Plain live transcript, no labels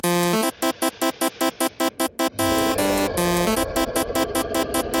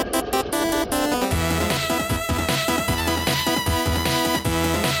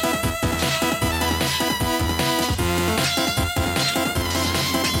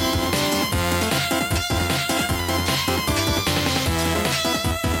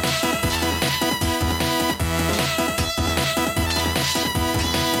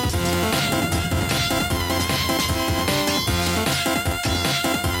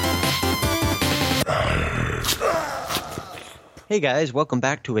Hey guys, welcome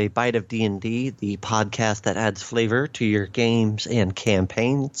back to A Bite of D&D, the podcast that adds flavor to your games and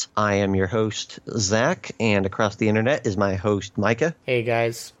campaigns. I am your host, Zach, and across the internet is my host, Micah. Hey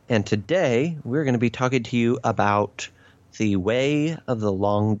guys. And today we're going to be talking to you about the Way of the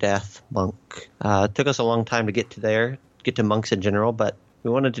Long Death Monk. It took us a long time to get to monks in general, but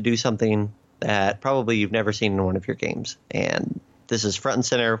we wanted to do something that probably you've never seen in one of your games, and this is front and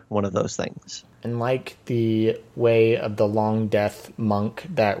center one of those things. And like the Way of the Long Death Monk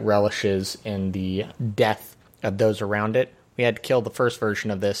that relishes in the death of those around it, we had to kill the first version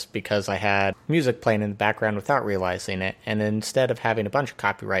of this because I had music playing in the background without realizing it. And instead of having a bunch of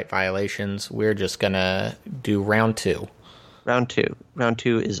copyright violations, we're just going to do round two. Round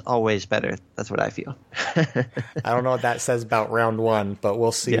two is always better. That's what I feel. I don't know what that says about round one, but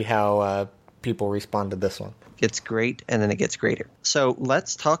we'll see how people respond to this one. Gets great, and then it gets greater. So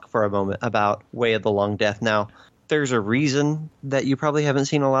let's talk for a moment about Way of the Long Death. Now, there's a reason that you probably haven't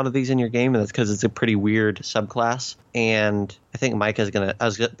seen a lot of these in your game, and that's because it's a pretty weird subclass. And I think Micah's going to... I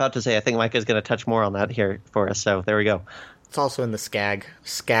was about to say, I think Micah's going to touch more on that here for us, so there we go. It's also in the Skag.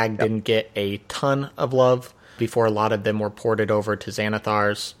 Skag didn't get a ton of love before a lot of them were ported over to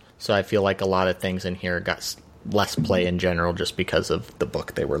Xanathars, so I feel like a lot of things in here got less play in general just because of the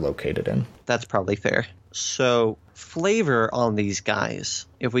book they were located in. That's probably fair. So, flavor on these guys,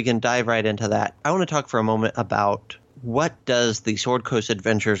 if we can dive right into that, I want to talk for a moment about what does the Sword Coast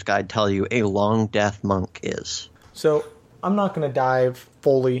Adventures Guide tell you a Long Death Monk is? So, I'm not going to dive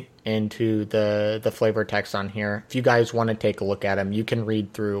fully into the flavor text on here. If you guys want to take a look at them, you can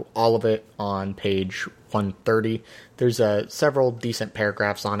read through all of it on page 130. There's several decent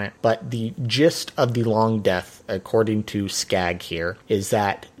paragraphs on it, but the gist of the Long Death, according to Skag here, is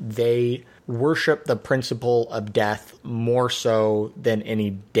that they worship the principle of death more so than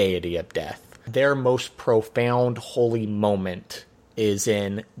any deity of death. Their most profound holy moment is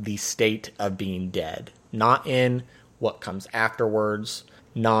in the state of being dead, not in what comes afterwards,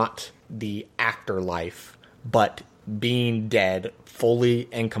 not the afterlife, but being dead fully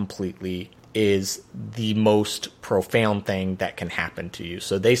and completely is the most profound thing that can happen to you.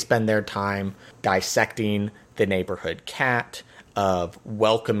 So they spend their time dissecting the neighborhood cat, of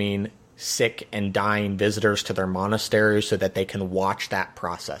welcoming sick and dying visitors to their monastery so that they can watch that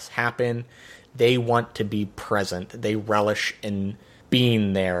process happen. They want to be present. They relish in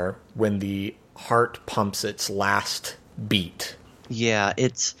being there when the heart pumps its last beat. Yeah,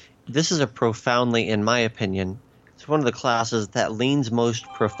 this is a profoundly, in my opinion, it's one of the classes that leans most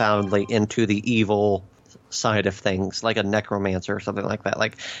profoundly into the evil side of things, like a necromancer or something like that.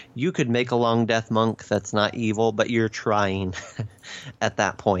 Like, you could make a Long Death Monk that's not evil, but you're trying at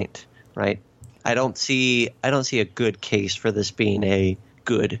that point. Right? I don't see a good case for this being a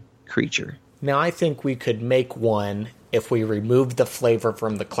good creature. Now, I think we could make one if we remove the flavor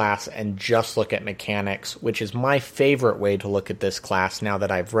from the class and just look at mechanics, which is my favorite way to look at this class now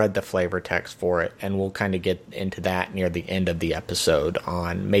that I've read the flavor text for it, and we'll kind of get into that near the end of the episode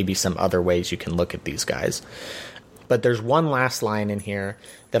on maybe some other ways you can look at these guys. But there's one last line in here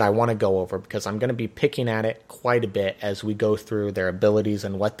that I want to go over because I'm going to be picking at it quite a bit as we go through their abilities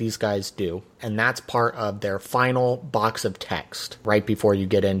and what these guys do. And that's part of their final box of text right before you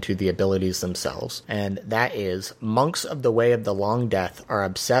get into the abilities themselves. And that is, monks of the Way of the Long Death are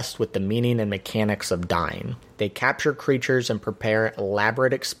obsessed with the meaning and mechanics of dying. They capture creatures and prepare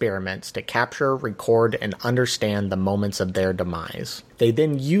elaborate experiments to capture, record, and understand the moments of their demise. They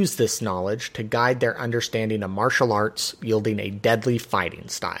then use this knowledge to guide their understanding of martial arts, yielding a deadly fighting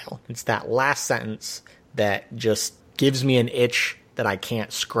style. It's that last sentence that just gives me an itch that I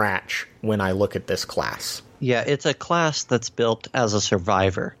can't scratch when I look at this class. Yeah, it's a class that's built as a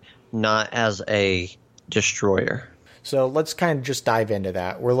survivor, not as a destroyer. So let's kind of just dive into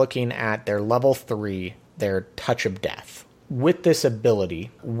that. We're looking at their level 3, their Touch of Death. With this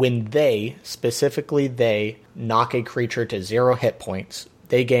ability, when they knock a creature to 0 hit points,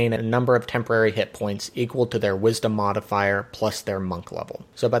 they gain a number of temporary hit points equal to their wisdom modifier plus their monk level.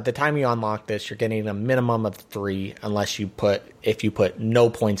 So by the time you unlock this, you're getting a minimum of 3 if you put no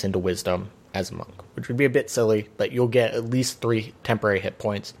points into wisdom as a monk, which would be a bit silly, but you'll get at least 3 temporary hit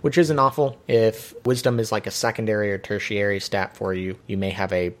points, which isn't awful. If wisdom is like a secondary or tertiary stat for you, you may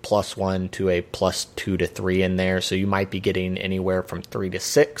have a +1 to a +2 to 3 in there, so you might be getting anywhere from 3 to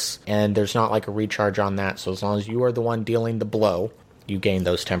 6, and there's not like a recharge on that, so as long as you are the one dealing the blow, you gain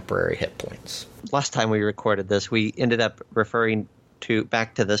those temporary hit points. Last time we recorded this, we ended up referring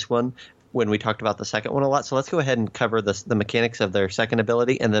back to this one when we talked about the second one a lot. So let's go ahead and cover the mechanics of their second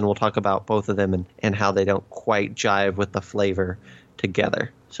ability, and then we'll talk about both of them and how they don't quite jive with the flavor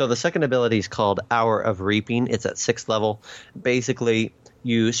together. So the second ability is called Hour of Reaping. It's at 6th level. Basically,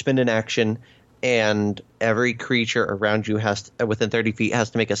 you spend an action, and every creature around you within 30 feet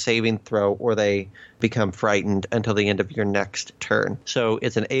has to make a saving throw, or they become frightened until the end of your next turn. So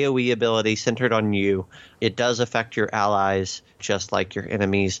it's an AoE ability centered on you. It does affect your allies just like your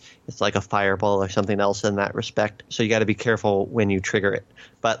enemies. It's like a fireball or something else in that respect. So you got to be careful when you trigger it.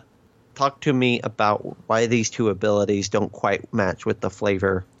 But talk to me about why these two abilities don't quite match with the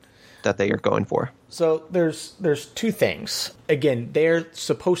flavor that they are going for. So there's two things. Again, they're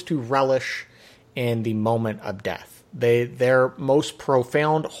supposed to relish in the moment of death. Their most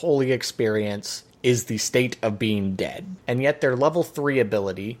profound holy experience is the state of being dead. And yet their level 3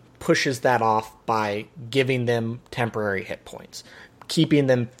 ability pushes that off by giving them temporary hit points, keeping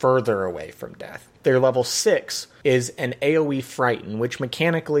them further away from death. Their level 6 is an AoE Frighten, which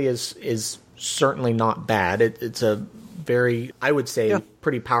mechanically is certainly not bad. It's a very, I would say,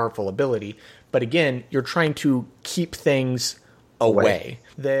 pretty powerful ability. But again, you're trying to keep things away.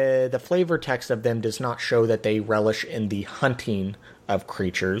 The flavor text of them does not show that they relish in the hunting of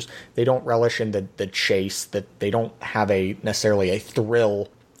creatures. They don't relish in the chase, that they don't have necessarily a thrill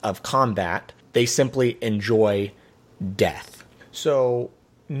of combat. They simply enjoy death. So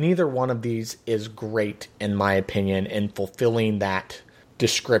neither one of these is great, in my opinion, in fulfilling that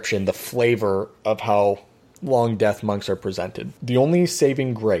description, the flavor of how long death monks are presented. The only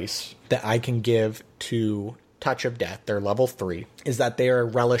saving grace that I can give to Touch of Death, their level 3, is that they are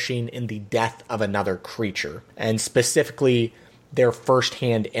relishing in the death of another creature, and specifically their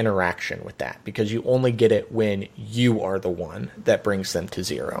first-hand interaction with that, because you only get it when you are the one that brings them to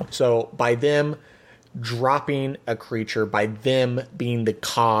 0. So by them dropping a creature, by them being the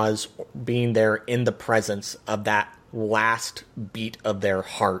cause, being there in the presence of that last beat of their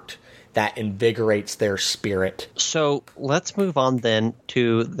heart that invigorates their spirit. So let's move on then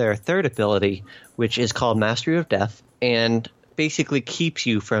to their third ability, which is called Mastery of Death, and basically keeps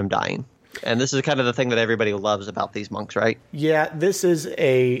you from dying. And this is kind of the thing that everybody loves about these monks, right? Yeah, this is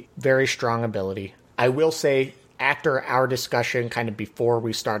a very strong ability. I will say, after our discussion, kind of before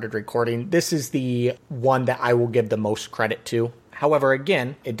we started recording, this is the one that I will give the most credit to. However,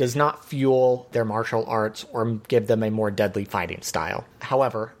 again, it does not fuel their martial arts or give them a more deadly fighting style.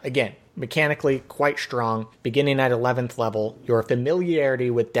 However, again, mechanically quite strong. Beginning at 11th level, your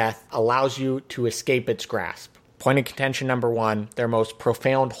familiarity with death allows you to escape its grasp. Point of contention number 1, their most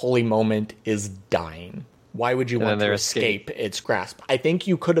profound holy moment is dying. Why would you want to escape its grasp? I think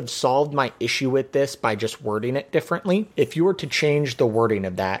you could have solved my issue with this by just wording it differently. If you were to change the wording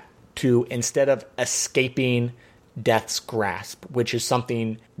of that to, instead of escaping death's grasp, which is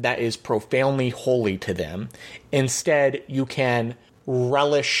something that is profoundly holy to them, instead you can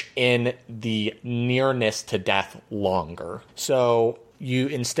relish in the nearness to death longer. So you,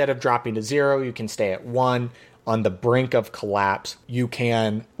 instead of dropping to 0, you can stay at 1. On the brink of collapse, you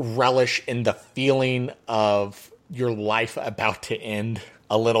can relish in the feeling of your life about to end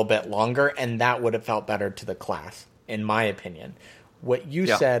a little bit longer, and that would have felt better to the class, in my opinion. What you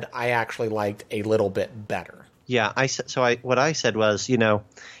said, I actually liked a little bit better. Yeah, what I said was,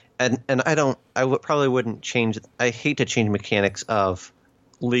 and probably wouldn't change. I hate to change mechanics of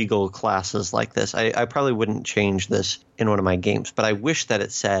legal classes like this. I probably wouldn't change this in one of my games, but I wish that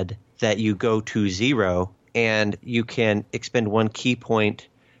it said that you go to 0 and you can expend 1 key point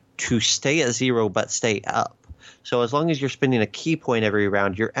to stay at 0 but stay up. So as long as you're spending a key point every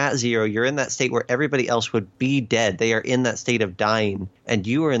round, you're at 0. You're in that state where everybody else would be dead. They are in that state of dying, and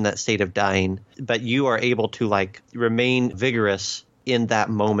you are in that state of dying, but you are able to remain vigorous in that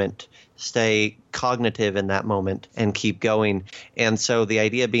moment, stay cognitive in that moment, and keep going. And so the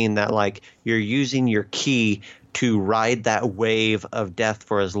idea being that you're using your key to ride that wave of death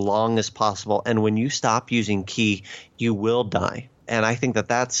for as long as possible, and when you stop using key, you will die. And I think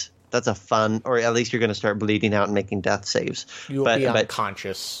that's a fun, or at least you're going to start bleeding out and making death saves. You'll be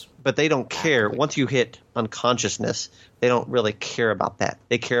unconscious. But they don't care. Once you hit unconsciousness, they don't really care about that.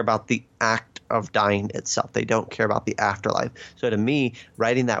 They care about the act of dying itself. They don't care about the afterlife. So to me,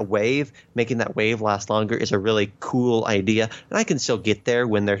 riding that wave, making that wave last longer is a really cool idea. And I can still get there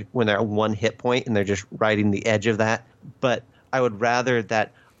when they're at 1 hit point and they're just riding the edge of that. But I would rather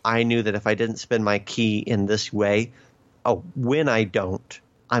that I knew that if I didn't spend my key in this way, when I don't,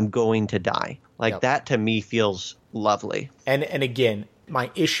 I'm going to die. That to me feels lovely. And again,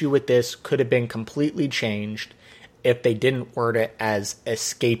 my issue with this could have been completely changed if they didn't word it as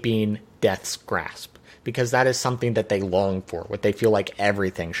escaping death's grasp, because that is something that they long for, what they feel like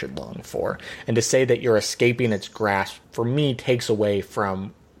everything should long for. And to say that you're escaping its grasp, for me, takes away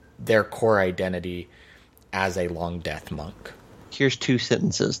from their core identity as a long death monk. Here's 2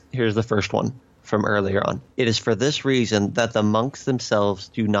 sentences. Here's the first one from earlier on. It is for this reason that the monks themselves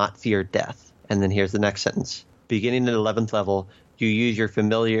do not fear death. And then here's the next sentence. Beginning at 11th level, you use your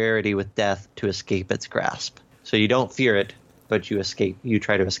familiarity with death to escape its grasp. So you don't fear it, but you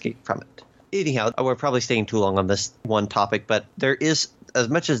try to escape from it. Anyhow, we're probably staying too long on this one topic, but there is, as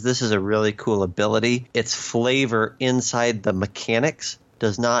much as this is a really cool ability, its flavor inside the mechanics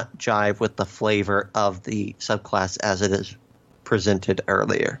does not jive with the flavor of the subclass as it is presented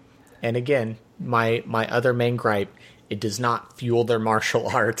earlier. And again, my other main gripe, it does not fuel their martial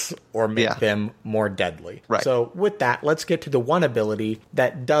arts or make them more deadly. Right. So with that, let's get to the one ability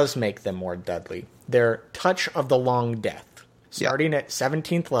that does make them more deadly. Their Touch of the Long Death. Starting at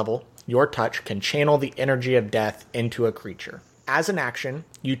 17th level, your touch can channel the energy of death into a creature. As an action,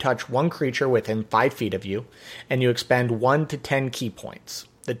 you touch one creature within 5 feet of you, and you expend 1 to 10 key points.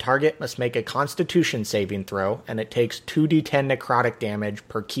 The target must make a Constitution saving throw, and it takes 2d10 necrotic damage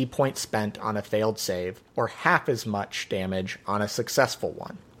per key point spent on a failed save, or half as much damage on a successful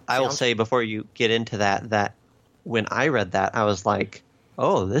one. I will say before you get into that when I read that, I was like,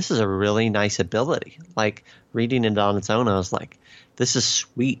 oh, this is a really nice ability. Like, reading it on its own, I was like, this is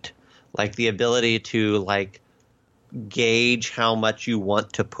sweet. Like, the ability to, like, gauge how much you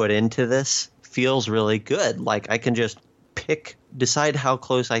want to put into this feels really good. Like, I can just decide how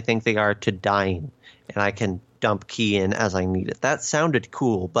close I think they are to dying, and I can dump key in as I need it. That sounded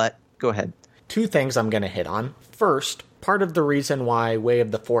cool, but go ahead. 2 things I'm going to hit on. First, part of the reason why Way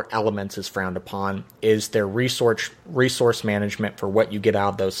of the Four Elements is frowned upon is their resource management for what you get out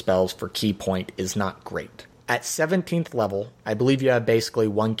of those spells for key point is not great. At 17th level, I believe you have basically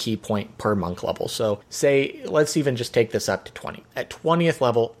 1 key point per monk level. So say, let's even just take this up to 20. At 20th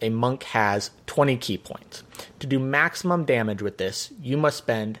level, a monk has 20 key points. To do maximum damage with this, you must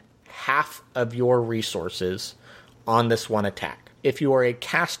spend half of your resources on this one attack. If you are a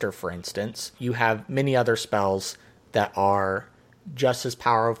caster, for instance, you have many other spells that are just as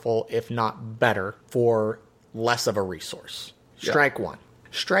powerful, if not better, for less of a resource. Strike 1.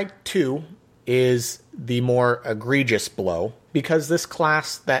 Strike 2 is the more egregious blow, because this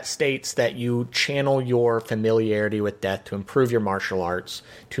class that states that you channel your familiarity with death to improve your martial arts,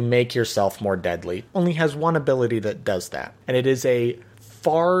 to make yourself more deadly, only has one ability that does that. And it is a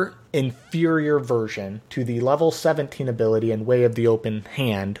far inferior version to the level 17 ability in Way of the Open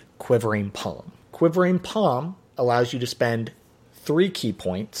Hand, Quivering Palm. Quivering Palm allows you to spend 3 key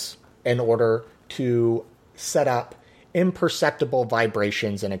points in order to set up imperceptible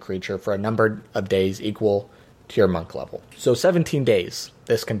vibrations in a creature for a number of days equal to your monk level. So 17 days,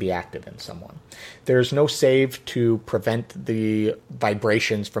 this can be active in someone. There's no save to prevent the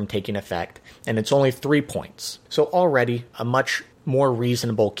vibrations from taking effect, and it's only 3 points. So already a much more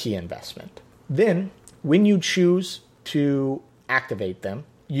reasonable key investment. Then, when you choose to activate them,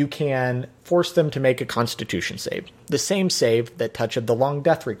 you can force them to make a Constitution save, the same save that Touch of the Long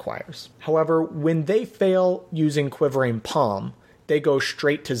Death requires. However, when they fail using Quivering Palm, they go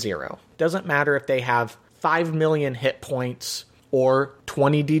straight to 0. Doesn't matter if they have 5 million hit points or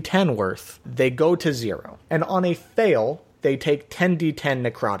 20 d10 worth, they go to 0. And on a fail, they take 10 d10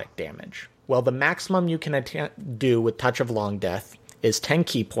 necrotic damage. Well, the maximum you can do with Touch of Long Death is 10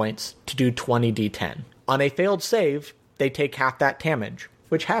 key points to do 20 d10. On a failed save, they take half that damage,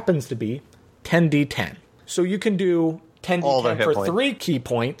 which happens to be 10d10. So you can do 10d10 for 3 key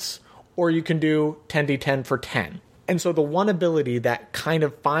points, or you can do 10d10 for 10. And so the one ability that kind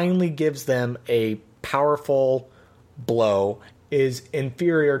of finally gives them a powerful blow is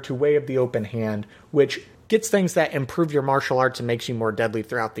inferior to Way of the Open Hand, which gets things that improve your martial arts and makes you more deadly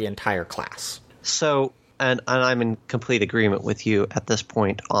throughout the entire class. So, and I'm in complete agreement with you at this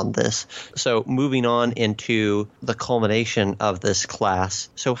point on this. So moving on into the culmination of this class.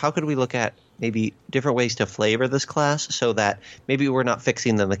 So how could we look at maybe different ways to flavor this class so that maybe we're not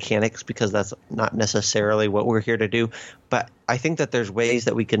fixing the mechanics, because that's not necessarily what we're here to do. But I think that there's ways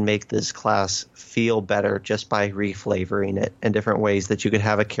that we can make this class feel better just by reflavoring it in different ways, that you could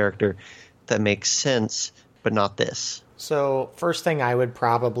have a character that makes sense, but not this. So first thing I would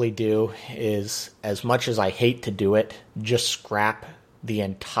probably do is, as much as I hate to do it, just scrap the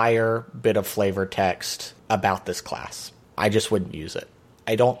entire bit of flavor text about this class. I just wouldn't use it.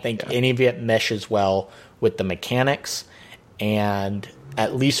 I don't think any of it meshes well with the mechanics, and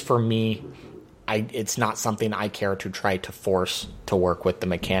at least for me, it's not something I care to try to force to work with the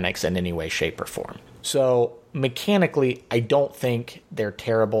mechanics in any way, shape, or form. So mechanically, I don't think they're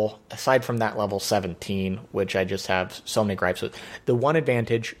terrible, aside from that level 17, which I just have so many gripes with. The one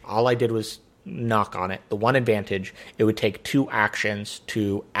advantage, all I did was knock on it. The one advantage, it would take 2 actions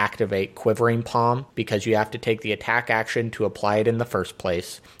to activate Quivering Palm because you have to take the attack action to apply it in the first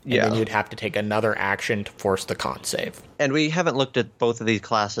place. And then you'd have to take another action to force the con save. And we haven't looked at both of these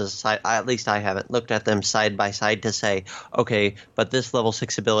classes, at least I haven't, looked at them side by side to say, okay, but this level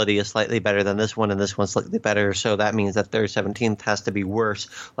 6 ability is slightly better than this one, and this one's slightly better, so that means that their 17th has to be worse.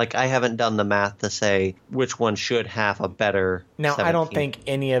 Like, I haven't done the math to say which one should have a better Now, 17th. I don't think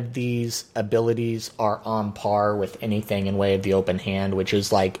any of these abilities are on par with anything in Way of the Open Hand, which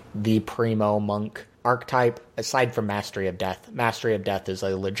is like the primo monk archetype, aside from Mastery of Death. Mastery of Death is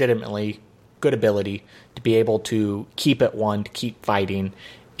a legitimately good ability. To be able to keep at 1, to keep fighting,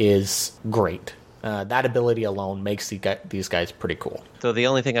 is great. That ability alone makes these guys pretty cool. So the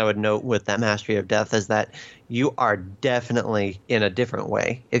only thing I would note with that Mastery of Death is that you are definitely in a different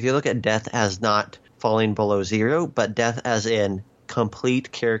way. If you look at death as not falling below 0, but death as in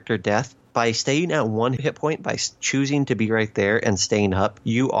complete character death, by staying at 1 hit point, by choosing to be right there and staying up,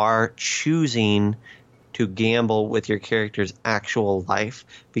 you are choosing to gamble with your character's actual life.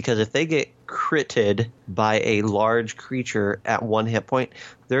 Because if they get critted by a large creature at 1 hit point,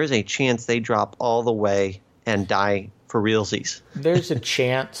 there is a chance they drop all the way and die for realsies. There's a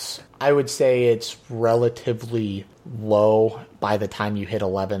chance. I would say it's relatively low by the time you hit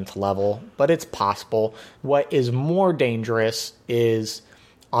 11th level, but it's possible. What is more dangerous is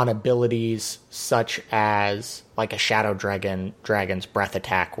on abilities such as like a Shadow Dragon's Breath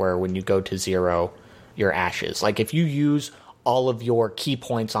attack, where when you go to 0, you're ashes. Like if you use all of your key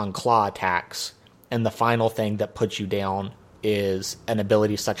points on claw attacks, and the final thing that puts you down is an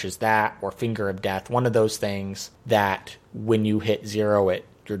ability such as that, or Finger of Death, one of those things that when you hit 0,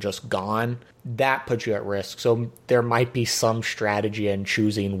 you're just gone, that puts you at risk. So there might be some strategy in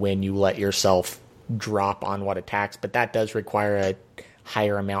choosing when you let yourself drop on what attacks, but that does require a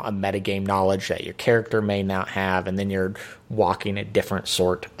higher amount of metagame knowledge that your character may not have, and then you're walking a different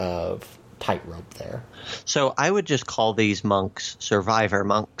sort of tightrope there. So I would just call these monks survivor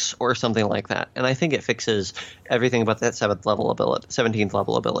monks or something like that, and I think it fixes everything about that 17th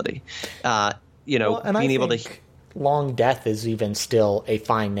level ability. Being able to. Long Death is even still a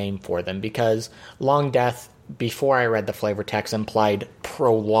fine name for them, because Long Death, before I read the flavor text, implied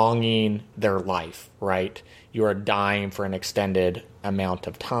prolonging their life, right? You are dying for an extended amount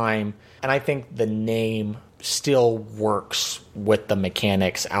of time. And I think the name still works with the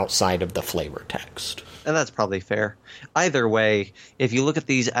mechanics outside of the flavor text. And that's probably fair. Either way, if you look at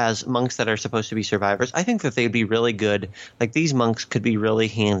these as monks that are supposed to be survivors, I think that they'd be really good. Like, these monks could be really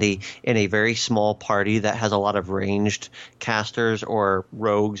handy in a very small party that has a lot of ranged casters or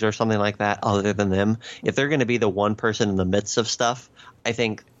rogues or something like that other than them. If they're going to be the one person in the midst of stuff, I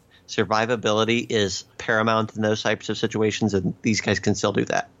think survivability is paramount in those types of situations, and these guys can still do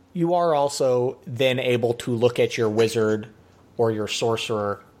that. You are also then able to look at your wizard or your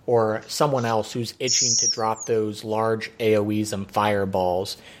sorcerer or someone else who's itching to drop those large AoEs and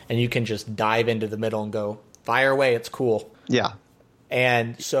fireballs, and you can just dive into the middle and go, fire away, it's cool. Yeah.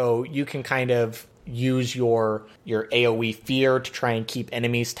 And so you can kind of use your AoE fear to try and keep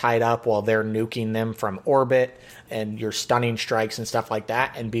enemies tied up while they're nuking them from orbit, and your stunning strikes and stuff like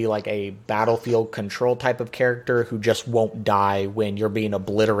that, and be like a battlefield control type of character who just won't die when you're being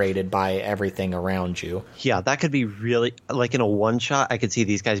obliterated by everything around you. Yeah, that could be really, like in a one-shot, I could see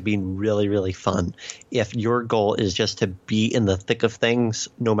these guys being really, really fun. If your goal is just to be in the thick of things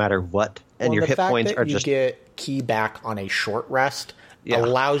no matter what, and your hit points are just... you get key back on a short rest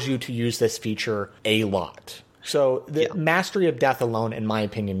allows you to use this feature a lot. So the Mastery of Death alone, in my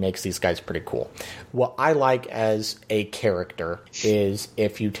opinion, makes these guys pretty cool. What I like as a character is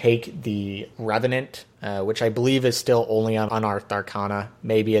if you take the Revenant, which I believe is still only on Unearthed Arcana,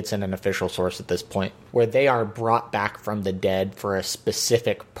 maybe it's in an official source at this point, where they are brought back from the dead for a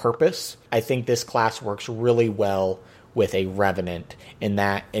specific purpose. I think this class works really well with a Revenant, in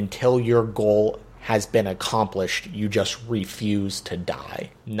that until your goal has been accomplished, you just refuse to die.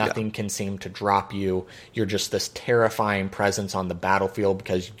 Nothing can seem to drop you. You're just this terrifying presence on the battlefield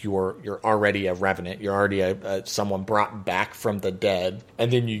because you're already a Revenant. You're already someone brought back from the dead.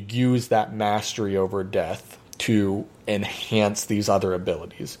 And then you use that mastery over death to enhance these other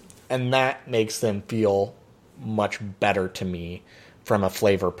abilities. And that makes them feel much better to me from a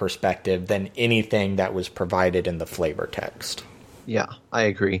flavor perspective than anything that was provided in the flavor text. Yeah, I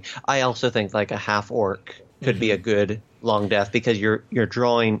agree. I also think like a half orc could be a good Long Death, because you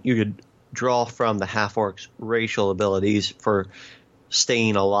could draw from the half orc's racial abilities for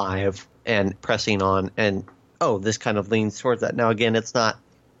staying alive and pressing on, and this kind of leans towards that. Now again, it's not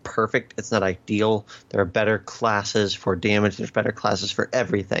perfect. It's not ideal. There are better classes for damage. There's better classes for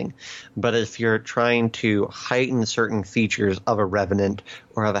everything. But if you're trying to heighten certain features of a Revenant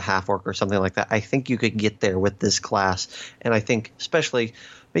or of a Half-Orc or something like that, I think you could get there with this class. And I think especially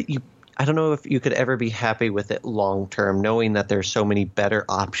I don't know if you could ever be happy with it long term, knowing that there's so many better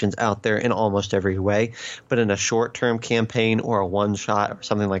options out there in almost every way. But in a short term campaign or a one shot or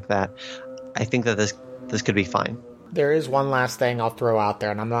something like that, I think that this could be fine. There is one last thing I'll throw out there,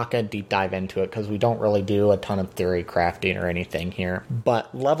 and I'm not going to deep dive into it because we don't really do a ton of theory crafting or anything here.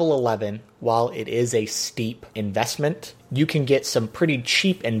 But level 11, while it is a steep investment, you can get some pretty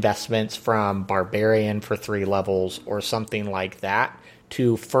cheap investments from Barbarian for 3 levels or something like that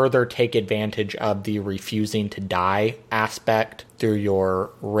to further take advantage of the refusing to die aspect through your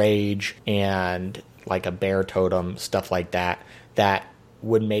rage and like a bear totem, stuff like that, that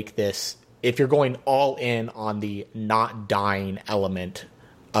would make this, if you're going all in on the not dying element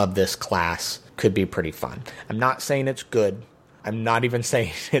of this class, could be pretty fun. I'm not saying it's good. I'm not even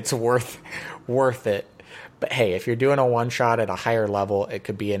saying it's worth it. But hey, if you're doing a one-shot at a higher level, it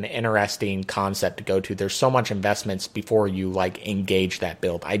could be an interesting concept to go to. There's so much investments before you engage that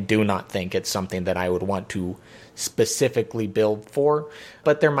build. I do not think it's something that I would want to specifically build for,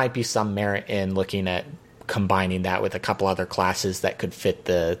 but there might be some merit in looking at combining that with a couple other classes that could fit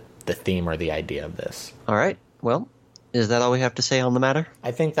the theme or the idea of this. All right. Well, is that all we have to say on the matter?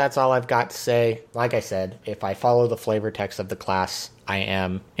 I think that's all I've got to say. Like I said, if I follow the flavor text of the class, I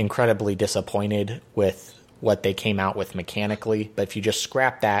am incredibly disappointed with what they came out with mechanically. But if you just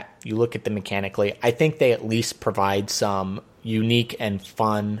scrap that, you look at them mechanically, I think they at least provide some unique and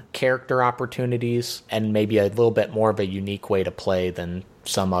fun character opportunities and maybe a little bit more of a unique way to play than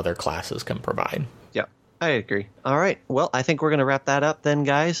some other classes can provide. I agree. All right. Well, I think we're going to wrap that up then,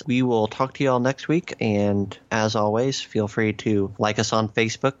 guys. We will talk to you all next week. And as always, feel free to like us on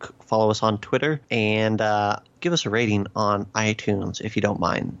Facebook, follow us on Twitter, and give us a rating on iTunes if you don't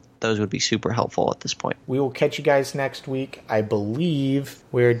mind. Those would be super helpful at this point. We will catch you guys next week. I believe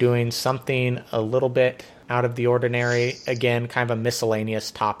we're doing something a little bit out of the ordinary. Again, kind of a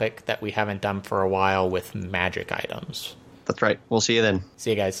miscellaneous topic that we haven't done for a while with magic items. That's right. We'll see you then. See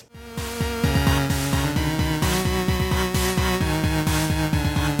you guys.